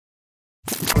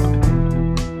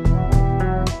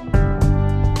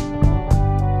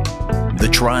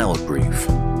Trial Brief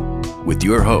with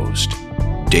your host,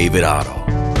 David Otto.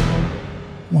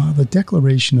 While the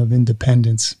Declaration of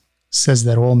Independence says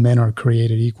that all men are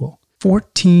created equal,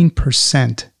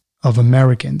 14% of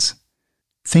Americans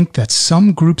think that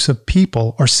some groups of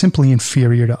people are simply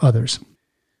inferior to others.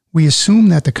 We assume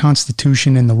that the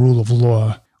Constitution and the rule of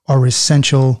law are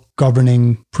essential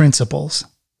governing principles.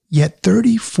 Yet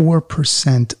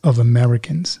 34% of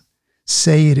Americans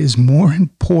say it is more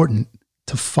important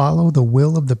to follow the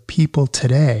will of the people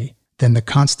today than the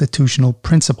constitutional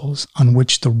principles on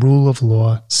which the rule of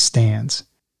law stands.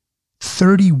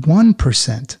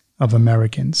 31% of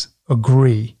Americans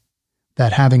agree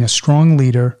that having a strong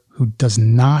leader who does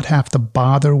not have to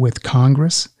bother with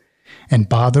Congress and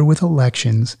bother with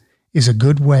elections is a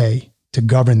good way to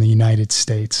govern the United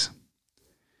States.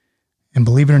 And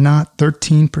believe it or not,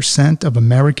 13% of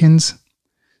Americans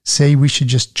say we should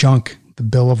just junk the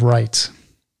Bill of Rights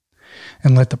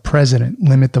and let the president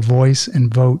limit the voice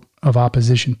and vote of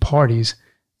opposition parties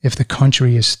if the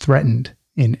country is threatened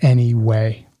in any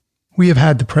way. We have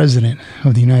had the president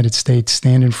of the United States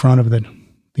stand in front of the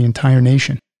entire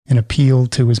nation and appeal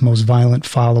to his most violent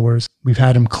followers. We've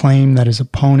had him claim that his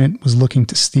opponent was looking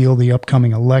to steal the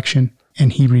upcoming election,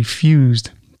 and he refused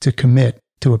to commit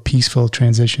to a peaceful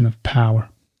transition of power.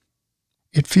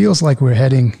 It feels like we're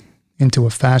heading into a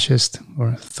fascist or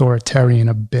authoritarian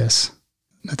abyss.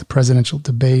 At the presidential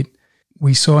debate,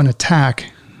 we saw an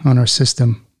attack on our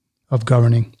system of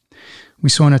governing. We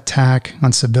saw an attack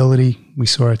on civility. We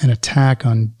saw an attack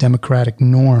on democratic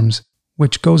norms,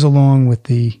 which goes along with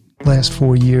the last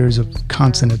 4 years of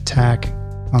constant attack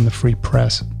on the free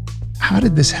press. How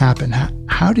did this happen?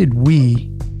 How did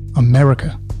we,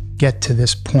 America, get to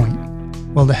this point?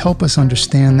 Well, to help us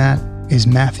understand that is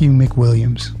Matthew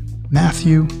McWilliams.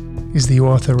 Matthew is the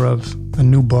author of a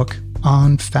new book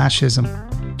on fascism,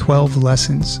 12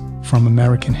 Lessons from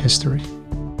American History.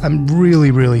 I'm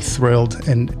really, really thrilled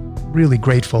and really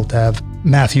grateful to have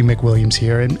Matthew McWilliams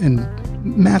here. And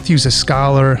Matthew's a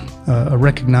scholar, a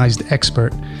recognized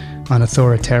expert on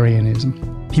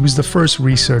authoritarianism. He was the first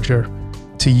researcher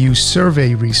to use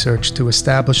survey research to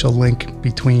establish a link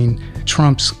between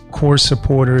Trump's core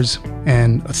supporters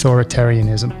and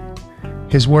authoritarianism.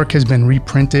 His work has been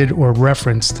reprinted or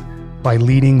referenced by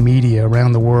leading media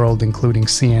around the world, including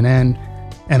CNN,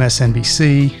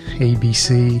 MSNBC,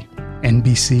 ABC,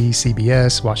 NBC,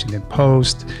 CBS, Washington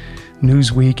Post,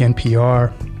 Newsweek,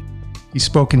 NPR. He's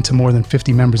spoken to more than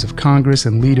 50 members of Congress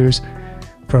and leaders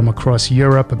from across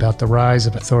Europe about the rise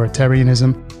of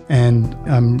authoritarianism. And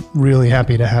I'm really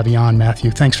happy to have you on,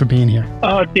 Matthew. Thanks for being here.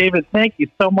 Oh, David, thank you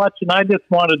so much. And I just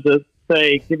wanted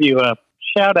to give you a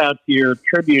shout out to your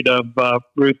tribute of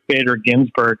Ruth Bader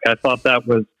Ginsburg. I thought that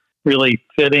was really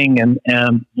fitting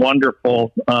and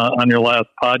wonderful on your last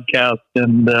podcast.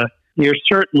 And you're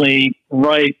certainly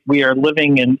right. We are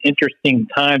living in interesting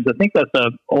times. I think that's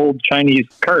an old Chinese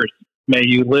curse. May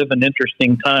you live in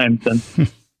interesting times.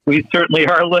 And we certainly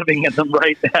are living in them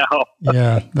right now.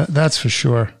 Yeah, that's for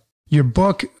sure. Your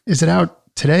book, is it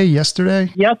out today,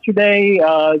 yesterday? Yesterday,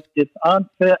 it's on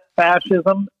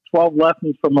fascism, 12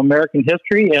 Lessons from American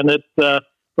History, and the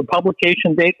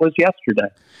publication date was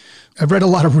yesterday. I've read a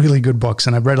lot of really good books,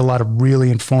 and I've read a lot of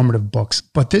really informative books,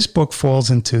 but this book falls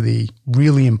into the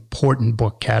really important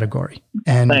book category.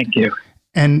 And thank you.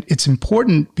 And it's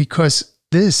important because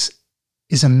this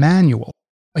is a manual,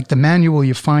 like the manual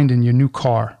you find in your new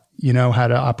car. You know how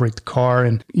to operate the car,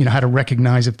 and you know how to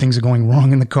recognize if things are going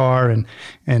wrong in the car,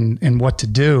 and what to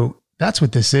do. That's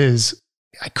what this is.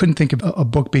 I couldn't think of a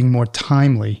book being more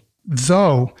timely,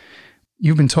 though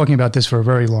you've been talking about this for a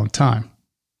very long time,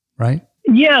 right?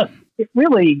 Yes, it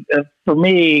really, for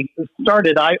me,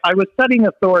 started, I was studying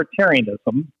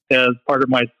authoritarianism as part of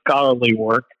my scholarly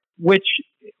work, which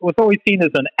was always seen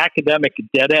as an academic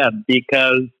dead end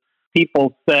because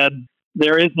people said,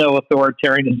 there is no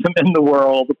authoritarianism in the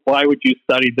world. Why would you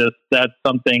study this? That's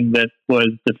something that was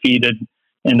defeated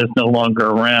and is no longer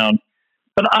around.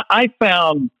 But I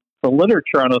found the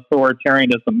literature on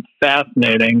authoritarianism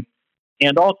fascinating.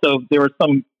 And also there were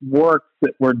some works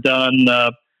that were done,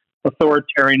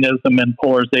 Authoritarianism and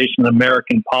Polarization in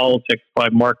American Politics by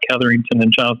Mark Hetherington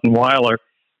and Jonathan Weiler.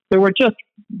 There were just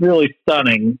really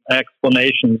stunning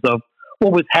explanations of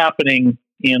what was happening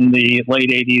in the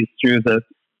late 80s through the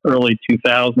early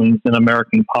 2000s in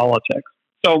American politics.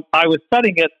 So I was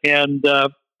studying it, and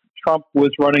Trump was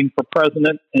running for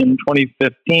president in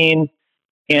 2015,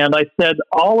 and I said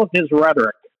all of his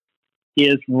rhetoric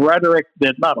is rhetoric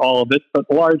that, not all of it, but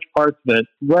large parts of it,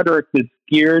 rhetoric that's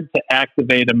geared to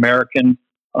activate American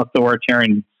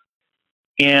authoritarians.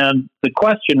 And the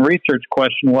research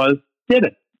question was, did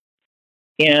it?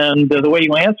 And the way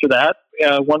you answer that,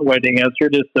 one way to answer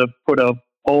it is to put a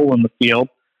poll in the field.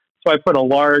 So I put a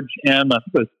large I think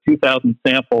it was 2,000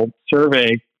 sample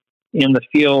survey in the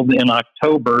field in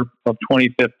October of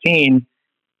 2015.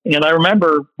 And I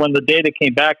remember when the data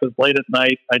came back, it was late at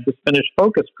night. I just finished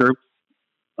focus groups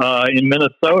in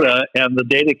Minnesota, and the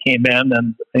data came in,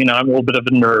 and I'm a little bit of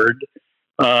a nerd.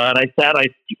 And I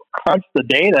crunched the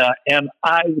data, and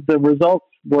the results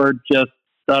were just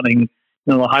stunning.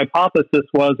 The hypothesis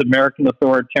was American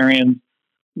authoritarians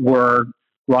were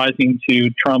rising to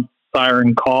Trump's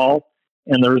siren call,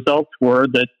 and the results were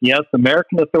that, yes,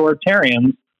 American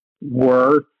authoritarians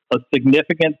were a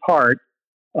significant part,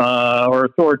 or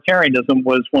authoritarianism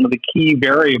was one of the key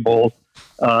variables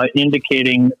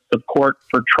indicating support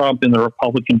for Trump in the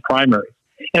Republican primaries.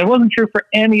 And it wasn't true for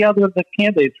any other of the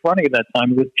candidates running at that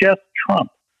time. It was just Trump.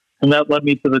 And that led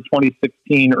me to the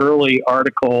 2016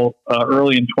 article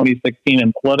early in 2016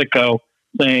 in Politico,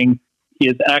 saying he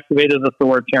has activated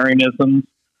authoritarianism,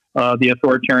 the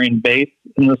authoritarian base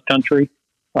in this country.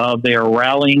 They are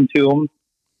rallying to him,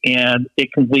 and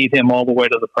it can lead him all the way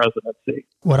to the presidency.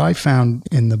 What I found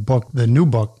in the book, the new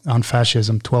book on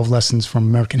fascism, 12 Lessons from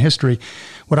American History,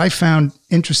 what I found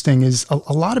interesting is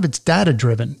a lot of it's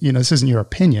data-driven. This isn't your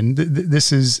opinion.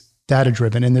 This is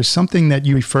data-driven. And there's something that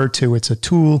you refer to. It's a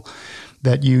tool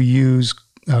that you use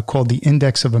called the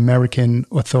Index of American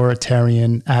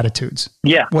Authoritarian Attitudes.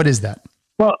 Yeah. What is that?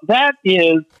 Well, that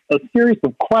is a series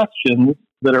of questions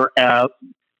that are asked.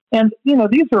 And,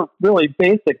 these are really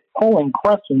basic polling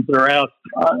questions that are asked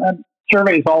on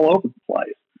surveys all over the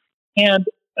place. And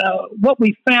what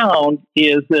we found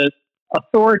is that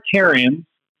authoritarians,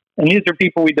 and these are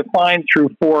people we define through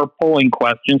 4 polling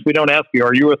questions. We don't ask you,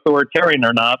 are you authoritarian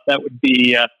or not? That would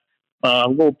be a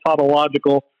little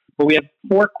tautological. But we have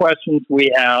 4 questions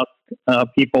we ask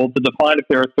people to define if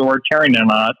they're authoritarian or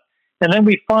not. And then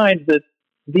we find that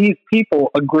these people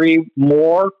agree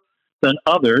more than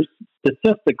others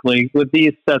statistically with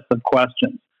these sets of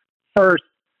questions. First,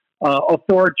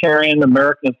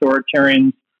 American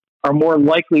authoritarians are more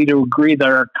likely to agree that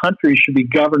our country should be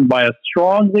governed by a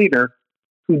strong leader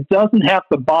who doesn't have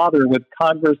to bother with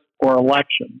Congress or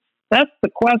elections. That's the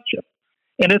question.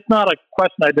 And it's not a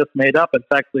question I just made up. It's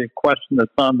actually a question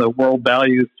that's on the World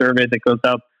Values Survey that goes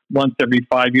out once every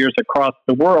 5 years across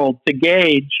the world to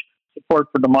gauge support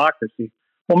for democracy.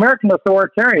 Well, American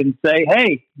authoritarians say,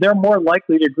 hey, they're more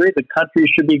likely to agree the country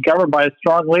should be governed by a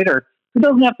strong leader who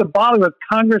doesn't have to bother with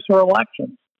Congress or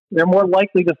elections. They're more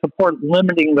likely to support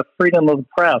limiting the freedom of the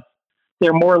press.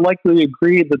 They're more likely to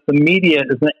agree that the media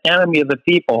is an enemy of the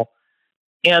people.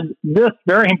 And this,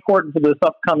 very important for this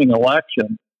upcoming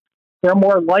election, they're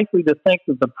more likely to think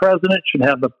that the president should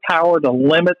have the power to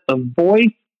limit the voice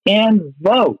and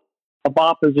vote of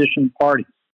opposition parties.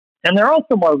 And they're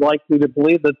also more likely to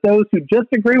believe that those who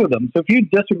disagree with them, so if you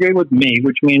disagree with me,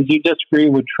 which means you disagree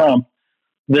with Trump,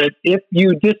 that if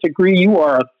you disagree, you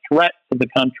are a threat to the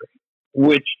country,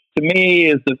 which to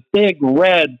me is a big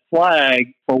red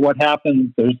flag for what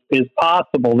happens, is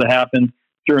possible to happen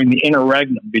during the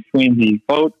interregnum between the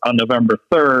vote on November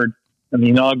 3rd and the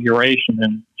inauguration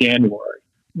in January.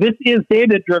 This is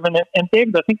data-driven. And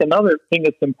David, I think another thing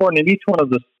that's important in each one of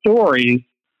the stories,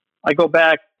 I go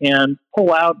back and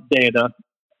pull out data,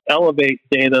 elevate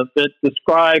data that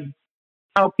describe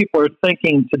how people are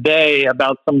thinking today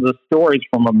about some of the stories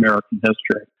from American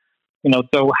history.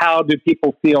 So how do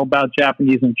people feel about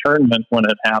Japanese internment when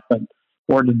it happened?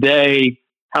 Or today,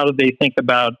 how do they think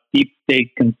about deep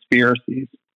state conspiracies?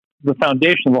 The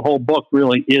foundation of the whole book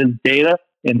really is data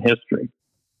and history.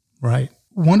 Right.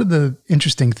 One of the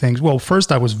interesting things, well,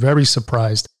 first I was very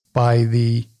surprised by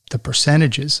the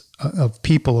percentages of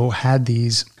people who had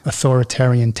these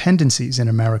authoritarian tendencies in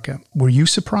America. Were you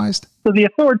surprised? So the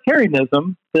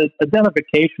authoritarianism, the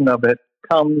identification of it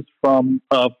comes from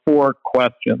 4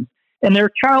 questions, and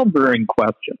they're child-rearing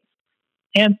questions.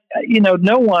 And,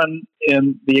 no one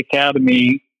in the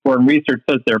academy or in research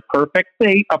says they're perfect.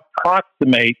 They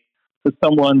approximate to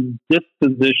someone's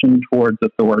disposition towards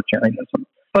authoritarianism.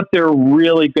 But they're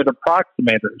really good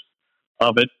approximators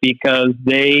of it because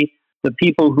the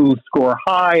people who score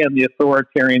high on the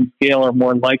authoritarian scale are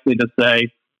more likely to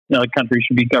say, the country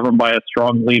should be governed by a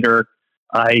strong leader.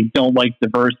 I don't like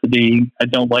diversity. I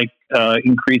don't like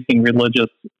increasing religious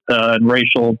and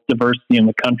racial diversity in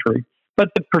the country. But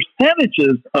the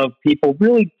percentages of people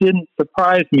really didn't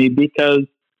surprise me because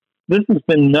this has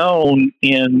been known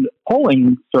in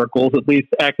polling circles, at least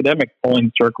academic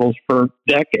polling circles, for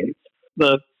decades.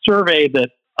 The survey that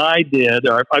I did,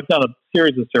 or I've done a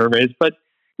series of surveys, but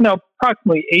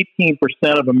approximately 18%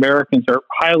 of Americans are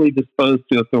highly disposed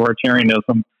to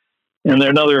authoritarianism. and there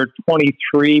are another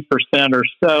 23% or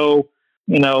so,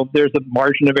 there's a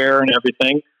margin of error and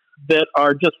everything, that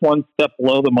are just one step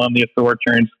below them on the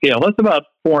authoritarian scale. That's about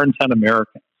 4 in 10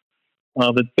 Americans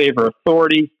that favor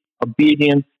authority,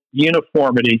 obedience,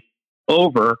 uniformity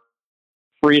over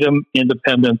freedom,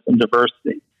 independence, and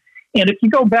diversity. And if you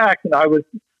go back, and I was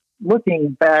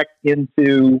looking back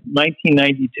into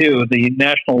 1992, the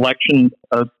National Election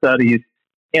Studies,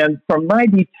 and from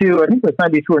 92, I think it was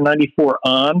 92 or 94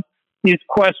 on, these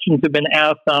questions have been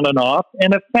asked on and off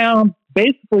and have found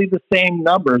basically the same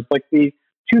numbers. Like the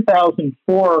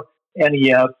 2004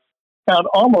 NES found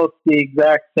almost the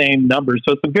exact same numbers.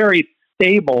 So it's a very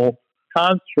stable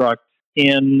construct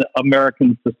in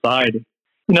American society.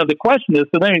 The question is,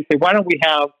 so then you say, why don't we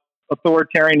have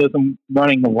authoritarianism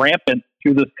running rampant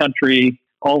through this country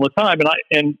all the time?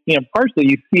 And partially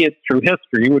you see it through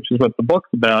history, which is what the book's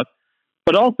about,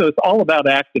 but also it's all about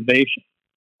activation.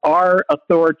 Are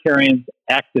authoritarians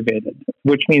activated?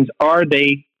 Which means, are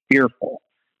they fearful?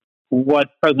 What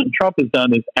President Trump has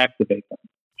done is activate them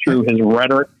through his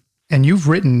rhetoric. And you've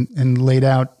written and laid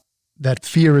out that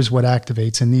fear is what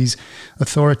activates. And these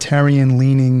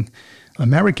authoritarian-leaning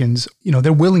Americans,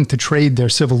 they're willing to trade their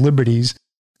civil liberties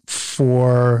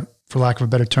for lack of a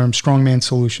better term, strongman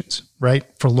solutions, right?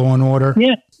 For law and order.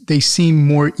 Yeah. They seem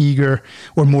more eager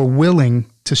or more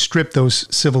willing to strip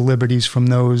those civil liberties from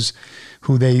those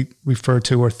who they refer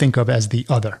to or think of as the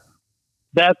other.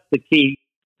 That's the key.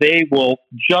 They will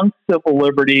junk civil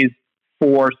liberties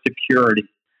for security.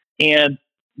 And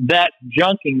that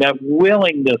junking, that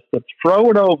willingness to throw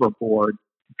it overboard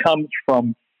comes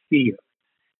from fear.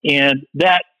 And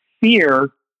that fear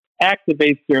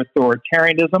activates their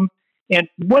authoritarianism. And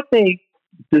what they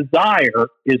desire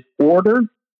is order,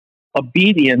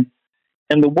 obedience,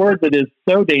 and the word that is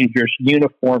so dangerous,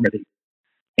 uniformity.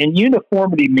 And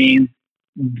uniformity means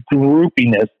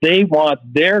groupiness. They want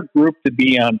their group to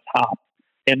be on top,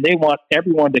 and they want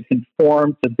everyone to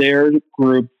conform to their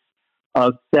group's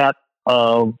set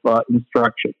of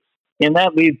instructions. And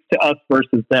that leads to us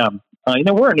versus them.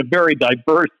 We're in a very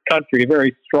diverse country, a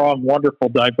very strong, wonderful,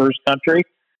 diverse country.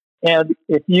 And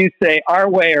if you say our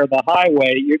way or the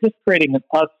highway, you're just creating an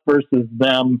us versus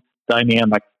them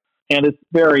dynamic. And it's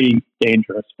very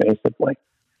dangerous, basically.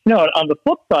 On the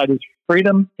flip side is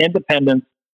freedom, independence,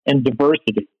 and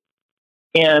diversity.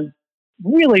 And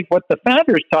really what the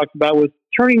founders talked about was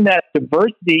turning that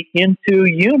diversity into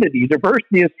unity.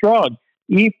 Diversity is strong.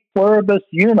 E pluribus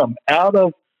unum, out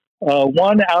of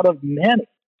one out of many.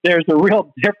 There's a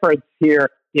real difference here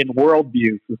in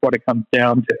worldviews is what it comes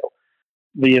down to.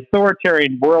 The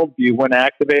authoritarian worldview, when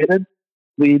activated,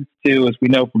 leads to, as we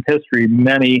know from history,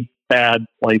 many bad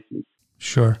places.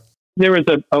 Sure. There was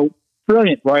a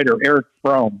brilliant writer, Erich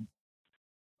Fromm,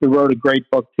 who wrote a great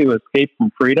book too, Escape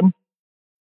from Freedom,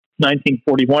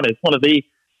 1941. It's one of the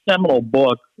seminal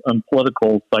books on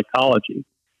political psychology.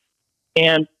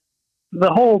 And the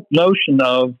whole notion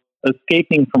of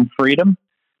escaping from freedom,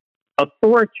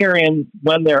 authoritarians,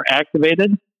 when they're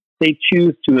activated, they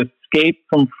choose to escape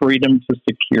from freedom to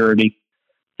security,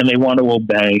 and they want to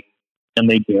obey, and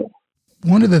they do.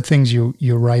 One of the things you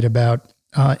write about,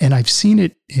 and I've seen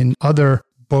it in other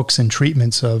books and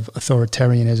treatments of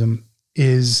authoritarianism,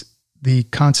 is the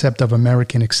concept of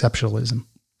American exceptionalism.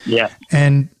 Yeah.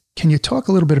 And can you talk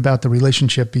a little bit about the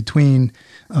relationship between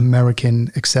American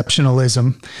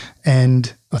exceptionalism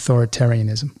and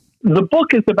authoritarianism? The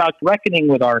book is about reckoning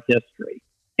with our history.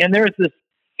 And there's this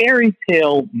fairy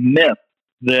tale myth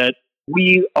that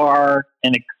we are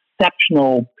an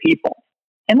exceptional people.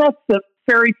 And that's the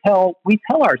fairy tale we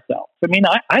tell ourselves. I mean,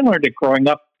 I learned it growing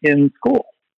up in school,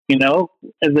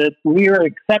 that we are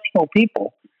exceptional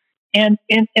people. And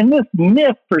this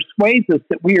myth persuades us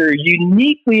that we are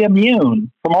uniquely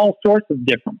immune from all sorts of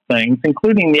different things,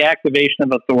 including the activation of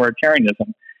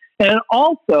authoritarianism. And it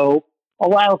also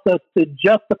allows us to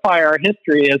justify our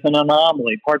history as an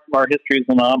anomaly, parts of our history as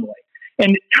an anomaly.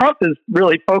 And Trump is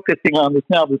really focusing on this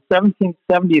now. The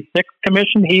 1776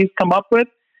 commission he's come up with,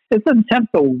 it's an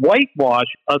attempt to whitewash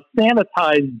a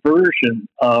sanitized version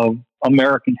of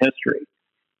American history.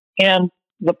 And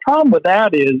the problem with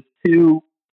that is to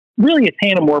really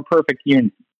attain a more perfect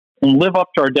union and live up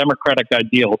to our democratic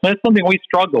ideals. And it's something we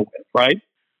struggle with, right?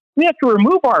 We have to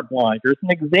remove our blinders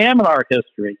and examine our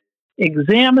history,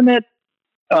 examine it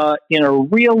in a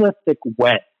realistic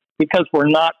way, because we're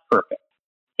not perfect.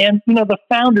 And, the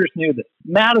founders knew this.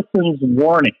 Madison's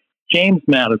warning, James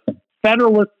Madison,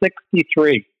 Federalist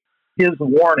 63, his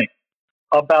warning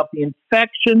about the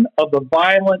infection of the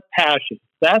violent passions,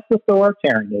 that's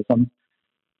authoritarianism,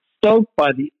 stoked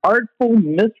by the artful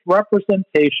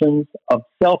misrepresentations of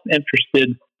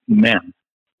self-interested men.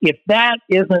 if that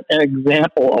isn't an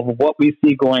example of what we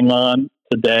see going on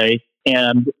today,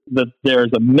 and that there's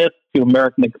a myth to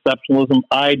American exceptionalism,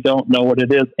 I don't know what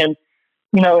it is. And,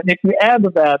 if you add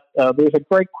to that, there's a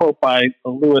great quote by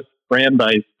Louis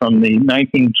Brandeis from the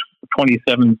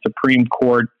 1927 Supreme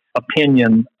Court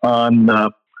opinion on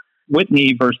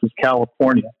Whitney versus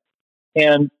California.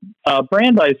 And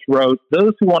Brandeis wrote,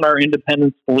 "Those who want our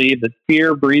independence believe that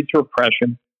fear breeds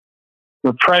repression,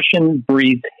 repression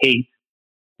breeds hate,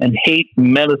 and hate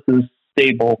menaces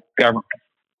stable government."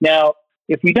 Now,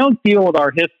 if we don't deal with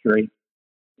our history,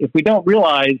 if we don't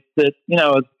realize that,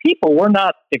 as people, we're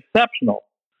not exceptional,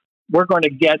 we're going to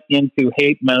get into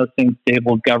hate menacing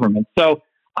stable government. So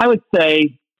I would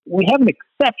say we have an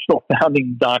exceptional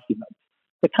founding document.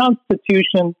 The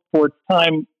Constitution, for its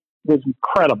time, was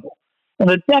incredible. And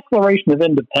the Declaration of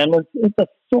Independence is a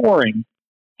soaring,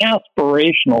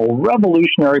 aspirational,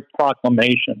 revolutionary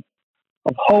proclamation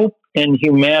of hope and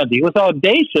humanity. It was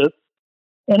audacious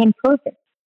and imperfect.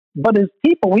 But as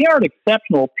people, we aren't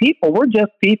exceptional people. We're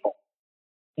just people.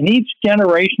 And each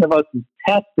generation of us is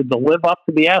tested to live up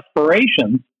to the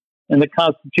aspirations in the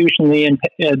Constitution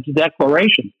and the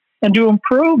Declaration, and to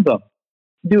improve them,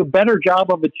 to do a better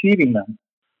job of achieving them.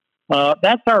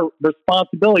 That's our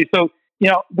responsibility. So,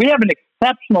 we have an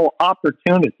exceptional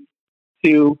opportunity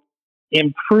to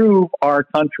improve our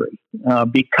country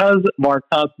because of our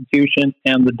Constitution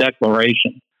and the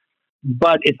Declaration.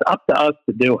 But it's up to us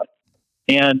to do it.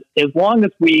 And as long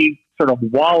as we sort of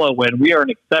wallow in, we are an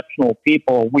exceptional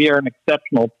people, we are an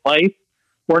exceptional place,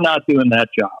 we're not doing that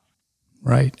job.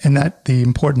 Right. And that the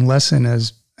important lesson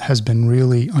has been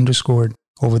really underscored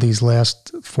over these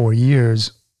last 4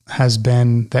 years has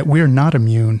been that we're not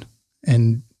immune.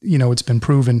 And, it's been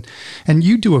proven. And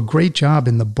you do a great job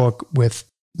in the book with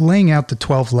laying out the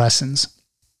 12 lessons.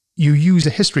 You use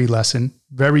a history lesson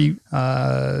very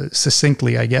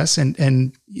succinctly, I guess,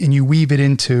 and you weave it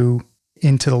into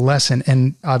the lesson.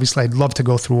 And obviously I'd love to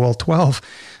go through all 12,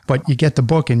 but you get the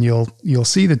book and you'll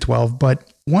see the 12.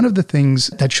 But one of the things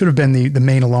that should have been the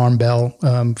main alarm bell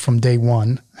from day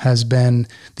one has been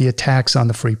the attacks on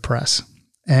the free press.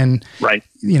 And, right.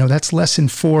 That's lesson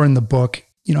 4 in the book.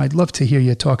 I'd love to hear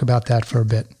you talk about that for a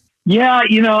bit. Yeah,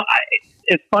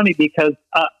 it's funny because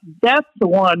that's the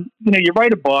one, you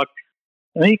write a book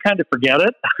and then you kind of forget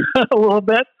it a little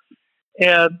bit.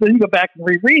 And then you go back and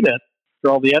reread it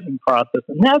through all the editing process.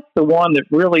 And that's the one that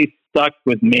really stuck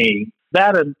with me.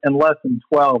 That and lesson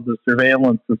 12, the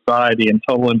surveillance society and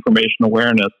total information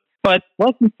awareness. But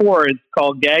lesson 4 is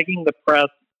called gagging the press,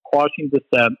 quashing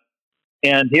dissent.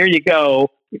 And here you go.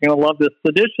 You're going to love this.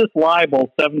 Seditious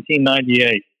libel,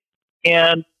 1798.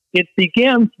 And it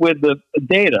begins with the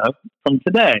data from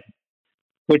today,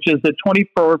 which is that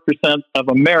 24% of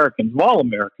Americans, of all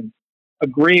Americans,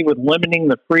 agree with limiting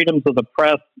the freedoms of the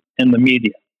press and the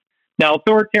media. Now,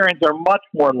 authoritarians are much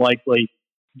more likely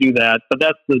to do that, but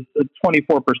that's the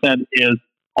 24% is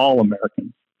all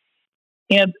Americans.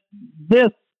 And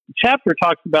this chapter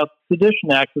talks about the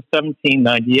Sedition Act of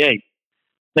 1798.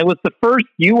 It was the first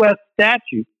U.S.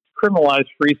 statute to criminalize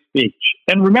free speech.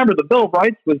 And remember, the Bill of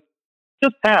Rights was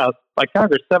just passed by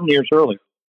Congress 7 years earlier.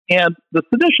 And the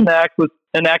Sedition Act was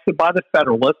enacted by the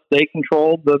Federalists. They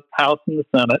controlled the House and the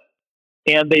Senate.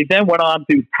 And they then went on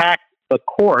to pack the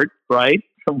court, right?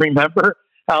 Remember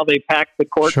how they packed the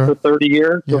court for 30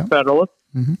 years, the Federalists?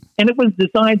 Mm-hmm. And it was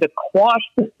designed to quash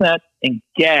dissent and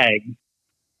gag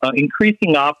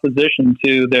increasing opposition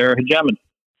to their hegemony.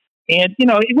 And,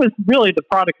 it was really the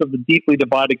product of the deeply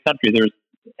divided country. There's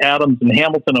Adams and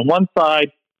Hamilton on one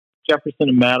side, Jefferson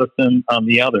and Madison on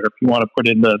the other, if you want to put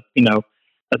in the,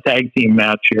 a tag team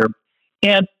match here.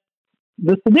 And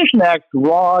the Sedition Act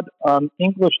drawed on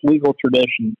English legal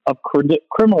tradition of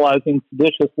criminalizing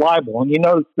seditious libel. And you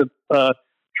notice that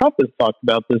Trump has talked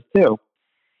about this too.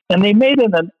 And they made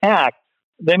it an act,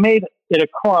 they made it a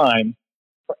crime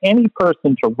for any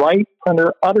person to write, print,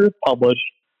 or utter, publish,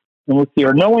 unless they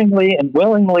are knowingly and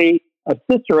willingly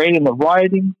assist or aid in the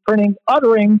writing, printing,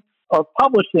 uttering, or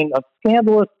publishing of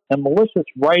scandalous and malicious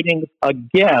writings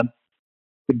against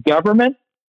the government,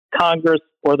 Congress,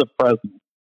 or the president.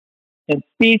 And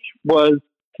speech was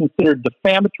considered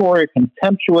defamatory or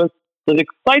contemptuous that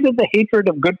excited the hatred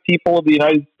of good people of the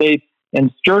United States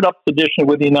and stirred up sedition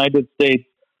with the United States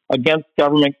against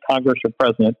government, Congress, or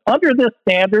president. Under this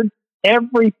standard,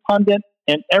 every pundit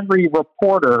and every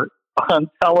reporter on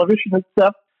television,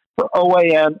 except for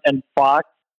OAN and Fox,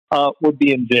 would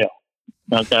be in jail.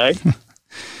 Okay?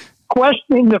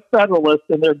 Questioning the Federalists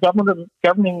and their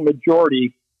governing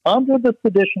majority under the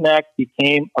Sedition Act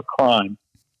became a crime.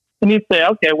 And you'd say,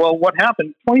 okay, well, what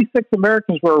happened? 26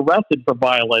 Americans were arrested for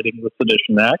violating the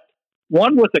Sedition Act.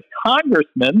 One was a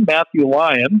congressman, Matthew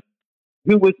Lyon,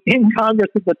 who was in Congress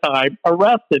at the time,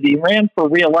 arrested. He ran for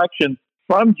re-election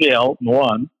from jail and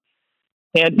won.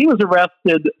 And he was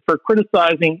arrested for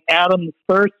criticizing Adams'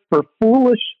 thirst for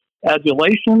foolish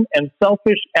adulation and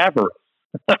selfish avarice.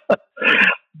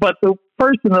 But the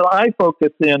person that I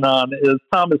focus in on is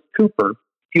Thomas Cooper.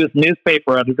 He was a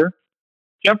newspaper editor.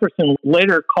 Jefferson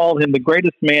later called him the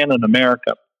greatest man in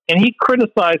America. And he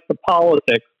criticized the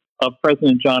politics of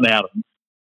President John Adams.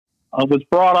 Was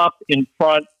brought up in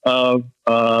front of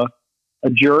a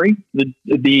jury.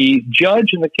 The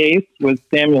judge in the case was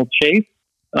Samuel Chase,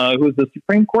 who was a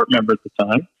Supreme Court member at the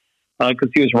time, because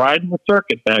he was riding the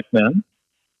circuit back then.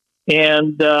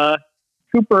 And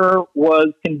Cooper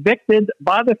was convicted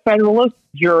by the Federalist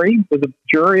jury, with a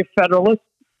jury of Federalists.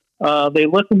 They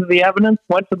listened to the evidence,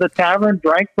 went to the tavern,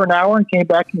 drank for an hour, and came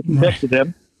back and convicted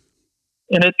him.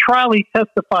 And at trial, he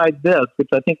testified this, which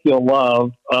I think you'll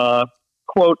love.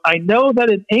 Quote, I know that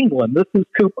in England, this is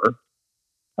Cooper,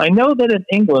 I know that in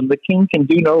England the king can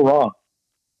do no wrong,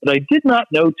 but I did not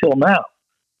know till now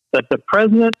that the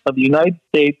President of the United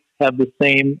States had the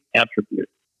same attribute.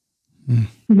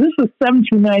 This is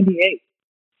 1798,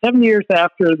 7 years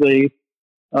after the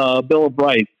Bill of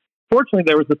Rights. Fortunately,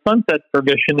 there was a sunset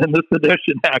provision in the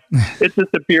Sedition Act. It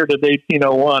disappeared in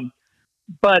 1801.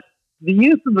 But the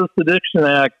use of the Sedition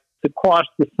Act to quash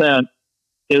dissent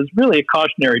is really a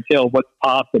cautionary tale of what's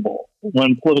possible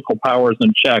when political power is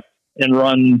unchecked and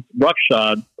runs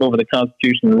roughshod over the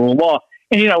Constitution and the rule of law.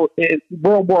 And,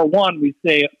 World War I, we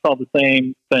saw the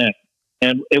same thing.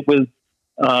 And it was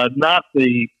not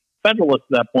the Federalists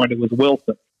at that point, it was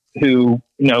Wilson who,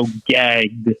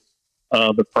 gagged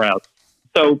the press.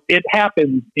 So it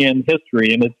happens in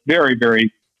history, and it's very,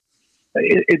 very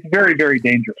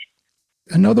dangerous.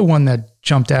 Another one that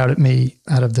jumped out at me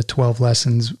out of the 12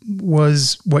 lessons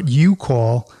was what you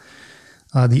call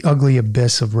the ugly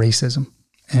abyss of racism.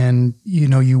 And,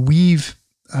 you weave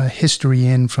history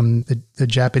in from the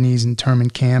Japanese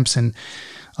internment camps, and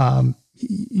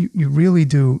you really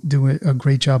do a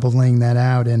great job of laying that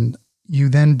out. And you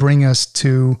then bring us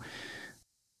to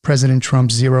President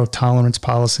Trump's zero tolerance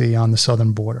policy on the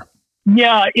southern border.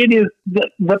 Yeah, it is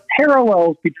the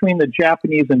parallels between the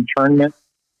Japanese internment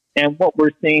and what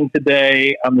we're seeing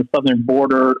today on the southern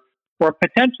border, or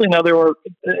potentially now there were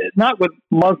not with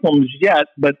Muslims yet,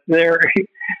 but there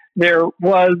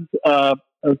was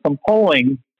some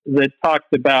polling that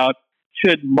talked about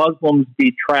should Muslims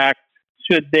be tracked,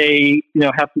 should they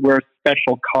have to wear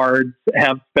special cards,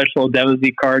 have special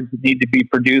identity cards that need to be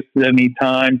produced at any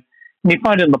time. And you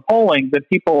find in the polling that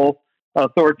people,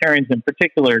 authoritarians in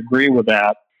particular, agree with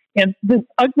that. And this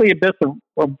ugly abyss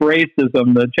of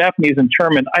racism, the Japanese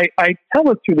internment, I tell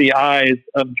it through the eyes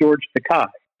of George Takei,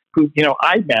 who,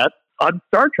 I met on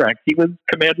Star Trek. He was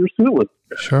Commander Sulu.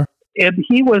 Sure. And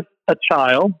he was a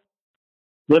child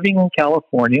living in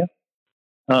California.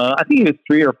 I think he was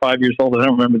 3 or 5 years old. I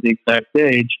don't remember the exact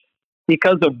age.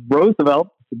 Because of Roosevelt,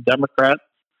 the Democrat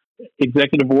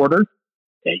executive order.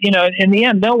 In the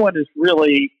end, no one is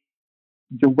really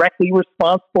directly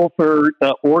responsible for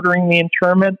ordering the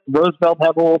internment. Roosevelt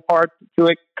had a little part to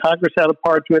it. Congress had a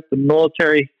part to it. The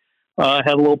military had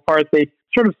a little part. They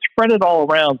sort of spread it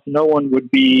all around so no one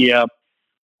would be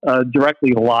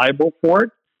directly liable for it.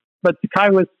 But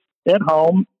Takei was at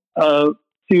home.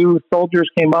 2 soldiers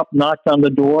came up, knocked on the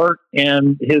door,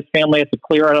 and his family had to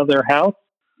clear out of their house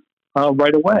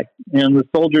right away. And the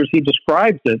soldiers, he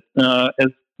describes it as,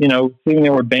 sitting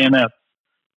there with bayonets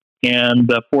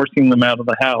and forcing them out of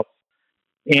the house.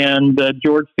 And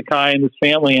George Takei and his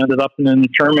family ended up in an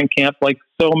internment camp like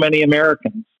so many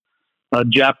Americans,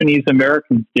 Japanese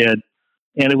Americans did.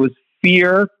 And it was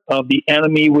fear of the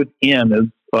enemy within,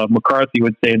 as McCarthy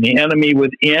would say. And the enemy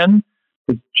within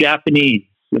was Japanese,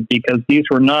 because these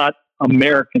were not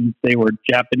Americans, they were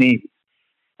Japanese.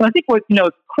 And I think what is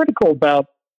critical about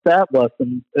that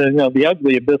lesson, the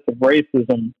ugly abyss of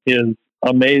racism, is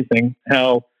amazing.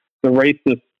 How the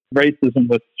racism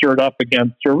was stirred up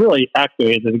against, or really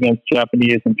activated against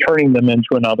Japanese, and turning them into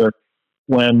another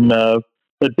when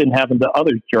that didn't happen to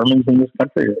other Germans in this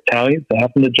country or Italians. It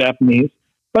happened to Japanese.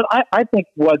 But I think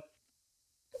what's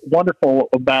wonderful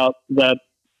about that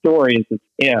story is its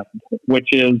end, which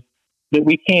is that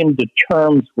we came to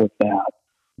terms with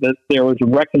that there was a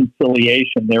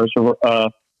reconciliation, there was a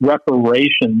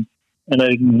reparation, and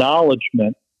an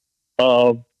acknowledgement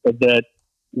of that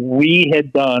we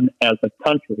had done as a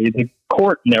country. The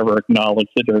court never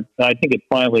acknowledged it, or I think it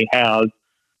finally has,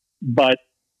 but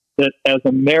that as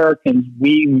Americans,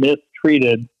 we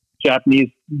mistreated Japanese,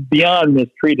 beyond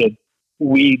mistreated,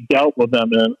 we dealt with them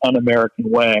in an un-American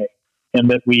way, and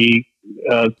that we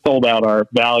sold out our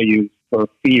values for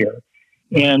fear.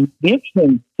 And the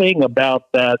interesting thing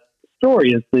about that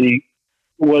story is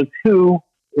who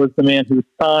was the man who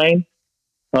signed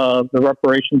the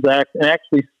Reparations Act and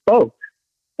actually spoke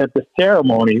at the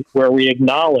ceremony where we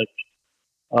acknowledged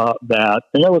that,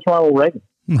 and that was Ronald Reagan.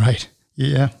 Right.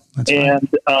 Yeah. That's and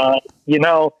right.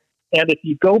 And if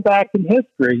you go back in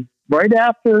history, right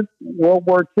after World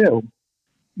War II,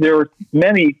 there were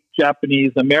many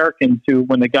Japanese Americans who,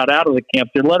 when they got out of the camp,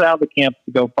 they let out of the camps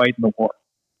to go fight in the war,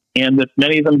 and that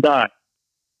many of them died.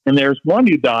 And there's one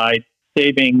who died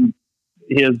saving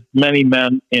his many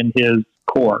men in his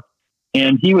corps,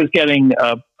 and he was getting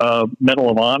a Medal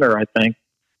of Honor, I think.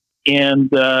 And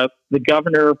the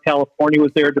governor of California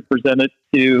was there to present it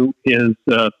to his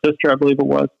sister, I believe it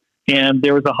was. And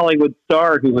there was a Hollywood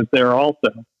star who was there also,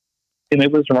 and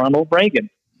it was Ronald Reagan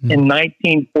in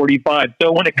 1945.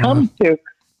 So when it comes to,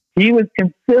 he was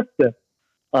consistent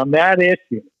on that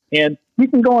issue. And you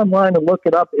can go online and look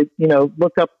it up.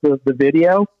 Look up the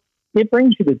video. It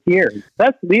brings you to tears.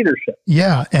 That's leadership.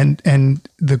 Yeah, and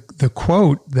the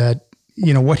quote that,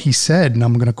 what he said, and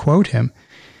I'm going to quote him,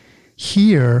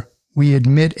 "Here we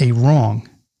admit a wrong.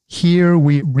 Here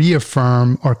we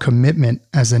reaffirm our commitment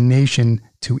as a nation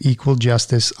to equal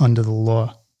justice under the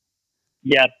law."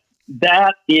 Yes,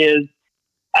 that is,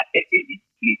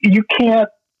 you can't,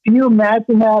 can you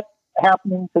imagine that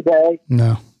happening today?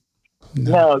 No,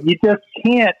 you just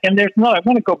can't. And I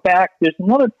want to go back, there's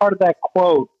another part of that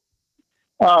quote.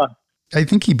 I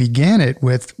think he began it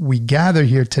with, "We gather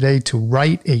here today to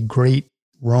right a great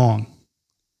wrong."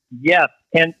 Yes.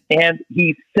 And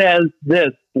he says this: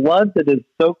 "Blood that is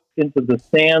soaked into the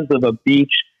sands of a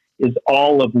beach is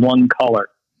all of one color."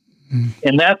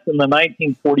 And that's in the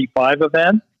 1945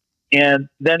 event. And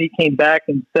then he came back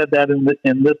and said that in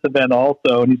this event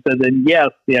also. And he said that, yes,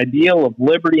 the ideal of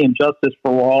liberty and justice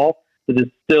for all, it is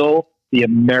still the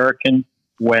American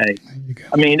way.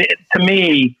 I mean, to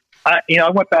me, I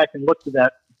went back and looked at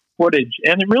that footage,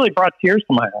 and it really brought tears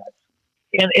to my eyes.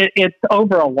 And it's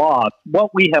over a loss,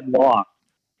 what we have lost.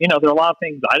 There are a lot of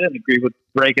things I didn't agree with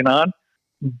Reagan on,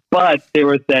 but there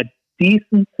was that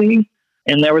decency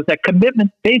and there was that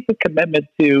basic commitment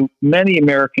to many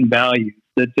American values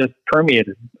that just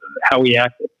permeated how we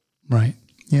acted. Right.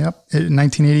 Yep.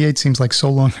 1988 seems like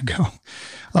so long ago.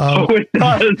 It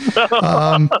does.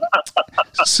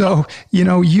 So,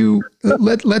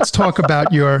 let's talk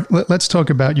about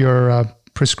your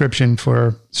prescription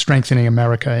for strengthening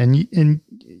America. And in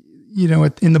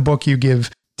the book, you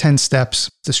give 10 steps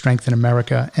to strengthen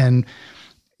America. And,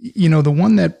 the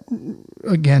one that,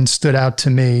 again, stood out to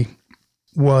me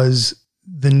was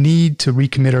the need to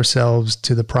recommit ourselves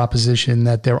to the proposition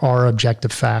that there are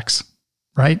objective facts,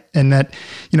 right? And that,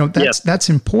 that's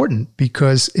important,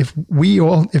 because if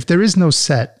there is no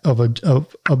set of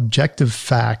objective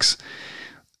facts,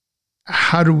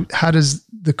 how does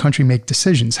the country make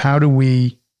decisions? How do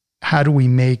we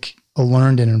make a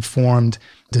learned and informed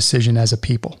decision as a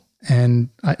people? And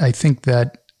I think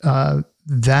that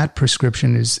that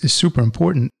prescription is super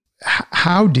important.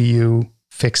 How do you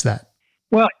fix that?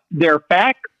 Well, there are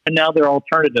facts, and now there are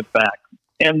alternative facts,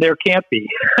 and there can't be.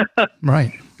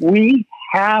 Right. We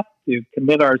have to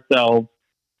commit ourselves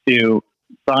to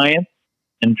science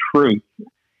and truth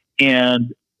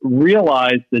and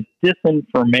realize that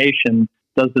disinformation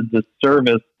does a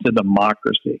disservice to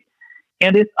democracy.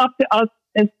 And it's up to us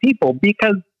as people,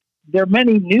 because there are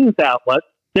many news outlets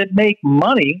that make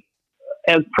money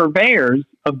as purveyors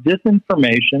of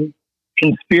disinformation,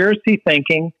 conspiracy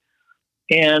thinking,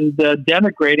 and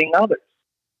denigrating others.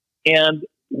 And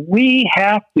we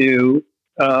have to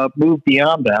move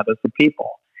beyond that as a people.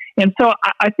 And so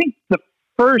I think the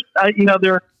first,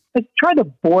 let's try to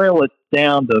boil it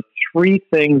down to 3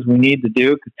 things we need to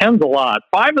do, because 10's a lot.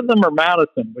 5 of them are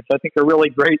Madison, which I think are really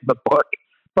great in the book.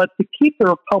 But to keep the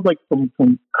Republic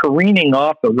from careening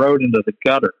off the road into the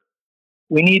gutter,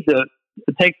 we need to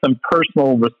take some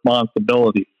personal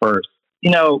responsibility first.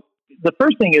 The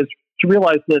first thing is to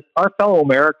realize that our fellow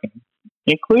Americans,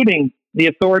 including the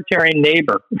authoritarian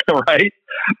neighbor, right,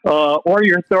 or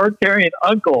your authoritarian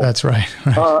uncle. That's right.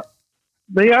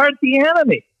 They aren't the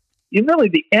enemy. Really,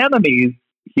 the enemies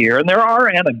here, and there are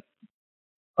enemies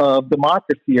of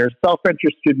democracy, are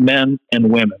self-interested men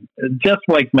and women, just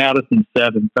like Madison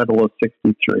said in Federalist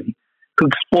 63, who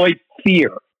exploit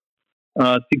fear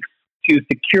to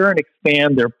secure and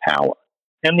expand their power.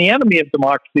 And the enemy of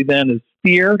democracy then is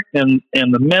fear, and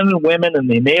the men and women and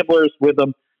the enablers with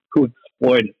them who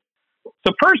exploit it.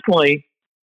 So personally,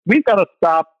 we've got to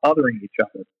stop othering each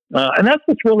other. And that's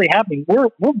what's really happening. We're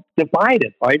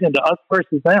divided, right, into us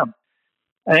versus them.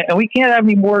 And we can't have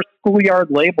any more schoolyard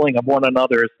labeling of one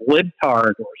another as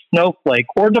libtard or snowflake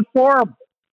or deplorable.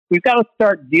 We've got to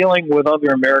start dealing with other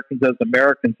Americans as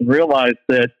Americans and realize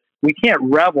that we can't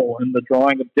revel in the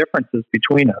drawing of differences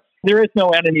between us. There is no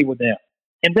enemy within.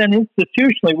 And then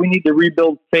institutionally, we need to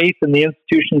rebuild faith in the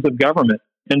institutions of government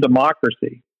and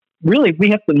democracy. Really, we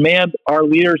have to demand our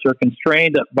leaders are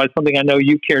constrained by something I know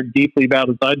you care deeply about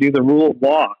as I do, the rule of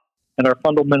law and our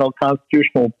fundamental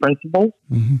constitutional principles.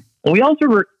 Mm-hmm. And we also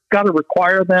got to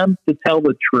require them to tell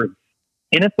the truth.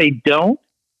 And if they don't,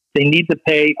 they need to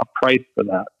pay a price for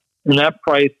that. And that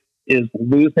price is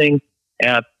losing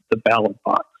at the ballot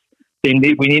box. We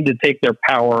need to take their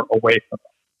power away from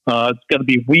them. It's going to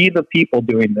be we the people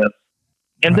doing this.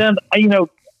 And then,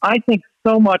 I think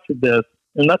so much of this,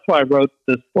 and that's why I wrote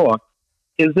this book,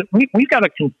 is that we've got to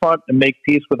confront and make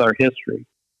peace with our history.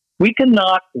 We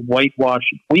cannot whitewash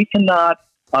it. We cannot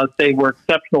say we're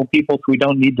exceptional people, so we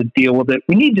don't need to deal with it.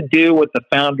 We need to do what the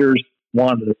founders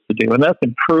wanted us to do, and that's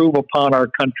improve upon our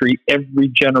country every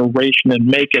generation and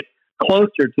make it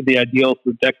closer to the ideals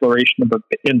of the Declaration of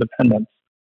Independence.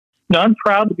 Now, I'm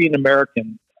proud to be an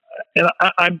American, and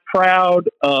I'm proud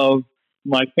of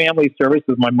my family service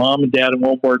with my mom and dad in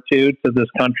World War II to this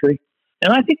country.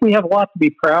 And I think we have a lot to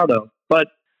be proud of, but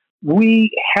we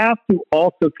have to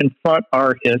also confront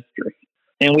our history,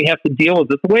 and we have to deal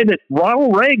with it the way that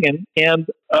Ronald Reagan and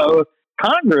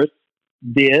Congress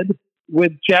did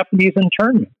with Japanese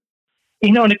internment.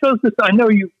 And it goes this, I know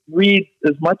you read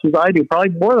as much as I do,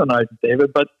 probably more than I do,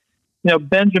 David, but,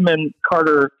 Benjamin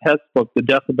Carter Hess's book, The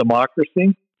Death of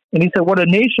Democracy, and he said, what a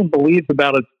nation believes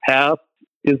about its past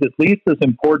is at least as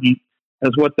important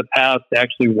as what the past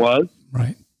actually was.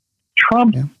 Right.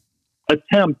 Trump's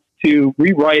attempt to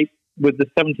rewrite with the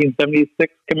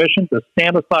 1776 Commission to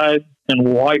sanitize and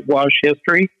whitewash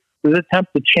history is an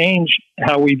attempt to change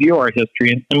how we view our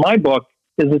history. And my book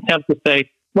is an attempt to say,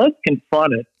 let's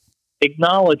confront it,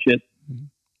 acknowledge it,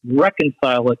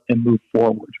 reconcile it, and move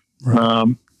forward.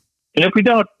 Right. And if we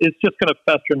don't, it's just going to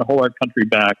fester and hold our country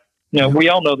back. We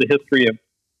all know the history of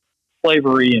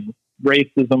slavery and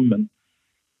racism and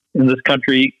in this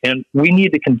country, and we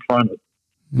need to confront it.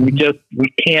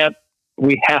 Mm-hmm.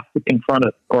 We have to confront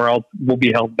it, or else we'll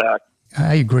be held back.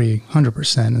 I agree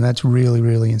 100%, and that's really,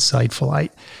 really insightful.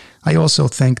 I also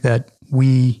think that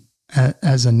we,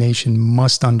 as a nation,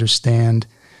 must understand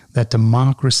that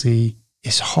democracy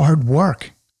is hard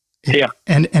work.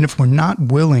 And if we're not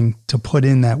willing to put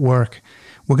in that work,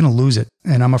 we're going to lose it.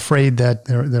 And I'm afraid that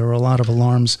there are a lot of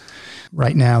alarms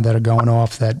right now that are going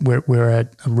off that we're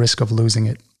at a risk of losing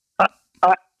it.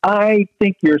 I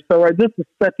think you're so right. This is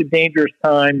such a dangerous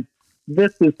time.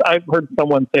 I've heard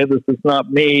someone say this is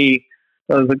not me,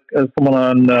 as someone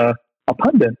on a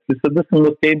pundit who said this is the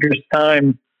most dangerous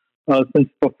time since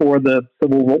before the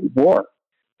Civil War.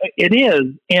 It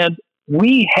is. And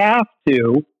we have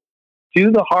to do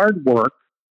the hard work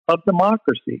of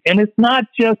democracy. And it's not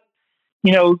just,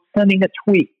 sending a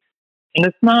tweet. And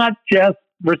it's not just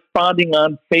responding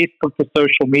on Facebook to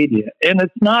social media. And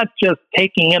it's not just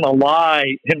taking in a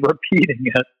lie and repeating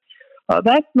it.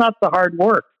 That's not the hard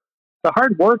work. The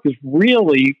hard work is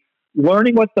really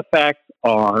learning what the facts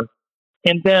are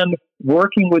and then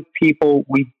working with people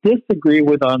we disagree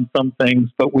with on some things,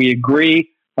 but we agree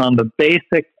on the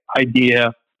basic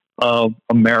idea of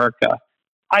America.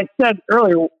 I said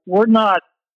earlier, we're not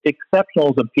exceptional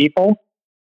as a people,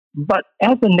 but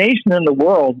as a nation in the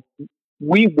world,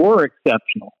 we were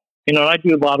exceptional. I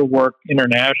do a lot of work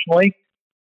internationally,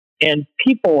 and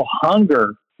people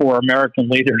hunger for American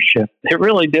leadership. They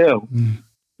really do. Mm.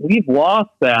 We've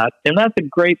lost that, and that's a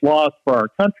great loss for our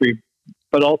country,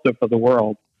 but also for the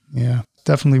world. Yeah,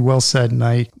 definitely well said. And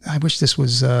I wish this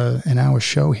was an hour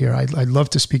show here. I'd love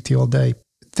to speak to you all day.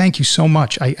 Thank you so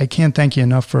much. I can't thank you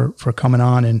enough for coming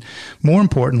on. And more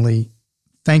importantly,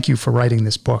 thank you for writing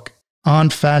this book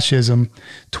on fascism,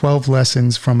 12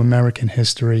 Lessons from American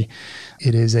History.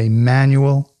 It is a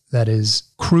manual that is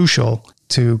crucial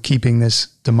to keeping this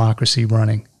democracy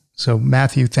running. So,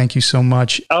 Matthew, thank you so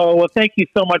much. Oh, well, thank you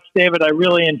so much, David. I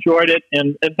really enjoyed it.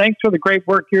 And thanks for the great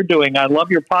work you're doing. I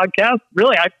love your podcast.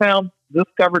 Really, I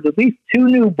discovered at least 2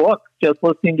 new books just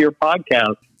listening to your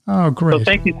podcast. Oh, great. So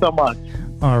thank you so much.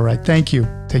 All right. Thank you.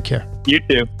 Take care. You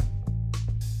too.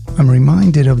 I'm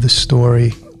reminded of the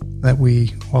story that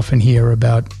we often hear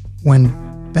about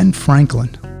when Ben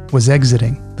Franklin was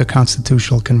exiting the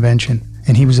Constitutional Convention,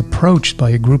 and he was approached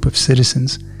by a group of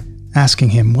citizens asking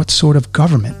him what sort of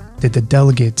government did the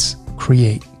delegates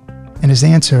create. And his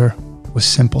answer was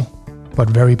simple, but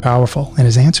very powerful. And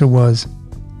his answer was,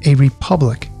 a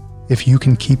republic, if you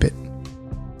can keep it.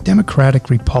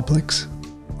 Democratic republics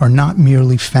are not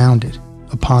merely founded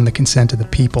upon the consent of the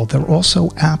people, they're also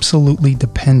absolutely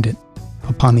dependent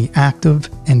upon the active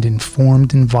and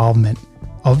informed involvement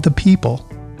of the people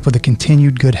for the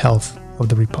continued good health of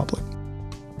the Republic.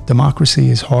 Democracy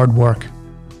is hard work,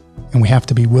 and we have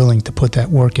to be willing to put that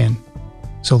work in.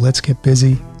 So let's get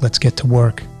busy, let's get to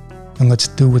work, and let's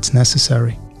do what's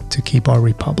necessary to keep our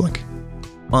Republic.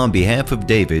 On behalf of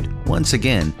David, once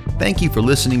again, thank you for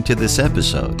listening to this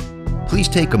episode. Please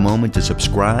take a moment to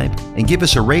subscribe and give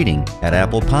us a rating at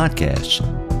Apple Podcasts.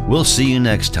 We'll see you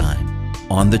next time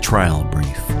on The Trial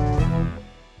Brief.